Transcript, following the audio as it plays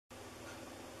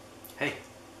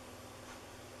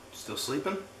Still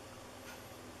sleeping?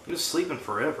 You're just sleeping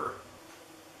forever.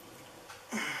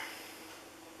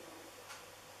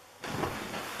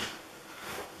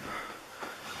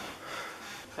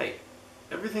 Hey,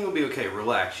 everything will be okay.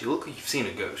 Relax. You look like you've seen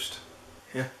a ghost.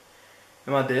 Yeah.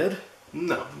 Am I dead?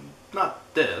 No,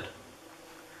 not dead.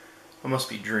 I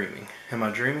must be dreaming. Am I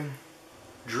dreaming?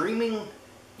 Dreaming?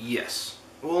 Yes.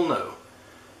 Well, no.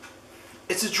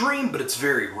 It's a dream, but it's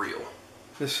very real.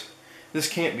 This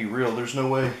can't be real. There's no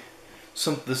way.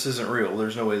 This isn't real.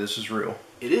 There's no way this is real.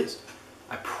 It is.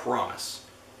 I promise.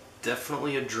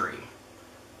 Definitely a dream.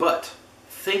 But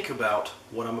think about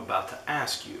what I'm about to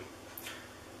ask you.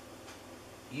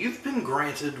 You've been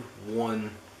granted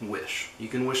one wish. You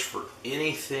can wish for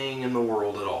anything in the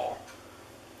world at all.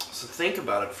 So think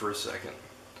about it for a second.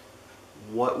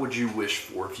 What would you wish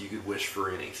for if you could wish for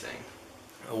anything?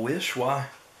 A wish? Why?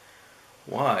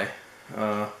 Why?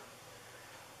 I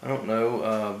don't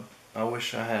know. I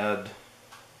wish I had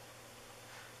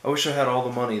all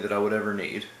the money that I would ever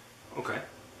need. Okay.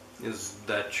 Is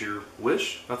that your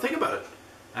wish? Now think about it.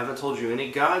 I haven't told you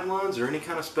any guidelines or any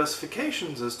kind of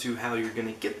specifications as to how you're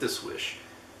going to get this wish.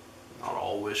 Not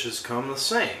all wishes come the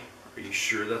same. Are you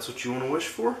sure that's what you want to wish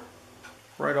for?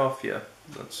 Right off, yeah.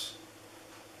 That's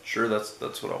what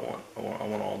I want. I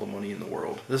want all the money in the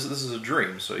world. This is a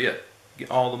dream, so yeah.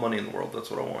 Get all the money in the world. That's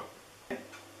what I want.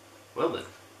 Well then,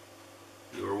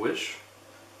 your wish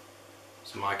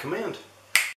is my command.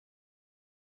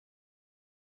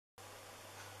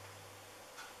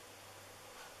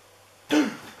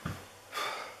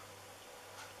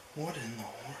 What in the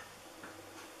world?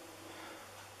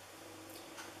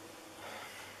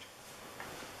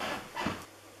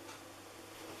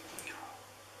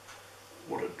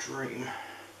 What a dream.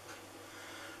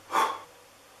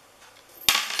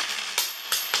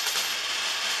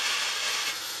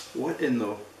 What in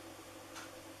the...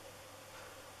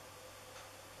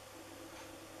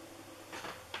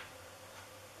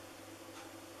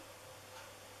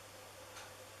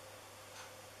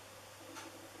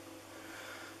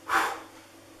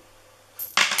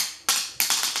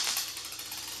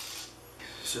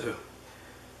 So,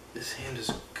 this hand is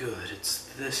good. It's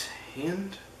this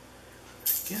hand, I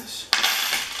guess.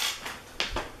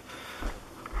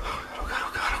 Oh God,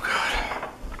 oh God, oh God.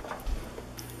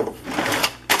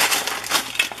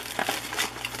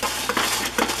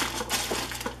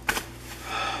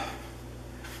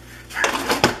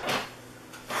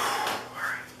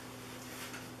 Alright,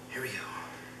 here we go.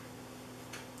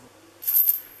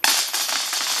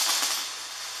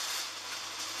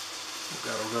 Oh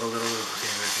God, oh God, oh God, oh God.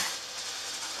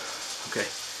 Okay.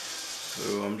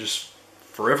 So I'm just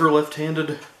forever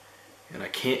left-handed, and I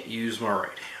can't use my right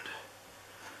hand.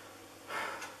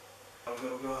 Oh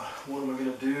God, oh God, what am I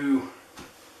gonna do?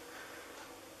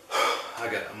 I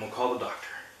got it. I'm gonna call the doctor.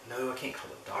 No, I can't call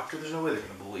the doctor. There's no way they're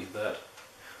gonna believe that.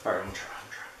 All right, I'm gonna try.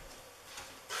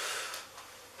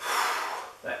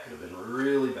 That could have been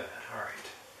really bad. All right,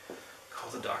 call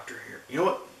the doctor here. You know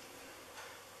what?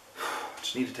 I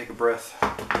just need to take a breath.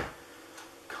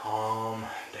 Calm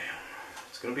down.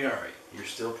 It's gonna be all right. You're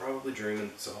still probably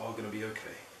dreaming. It's all gonna be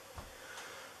okay.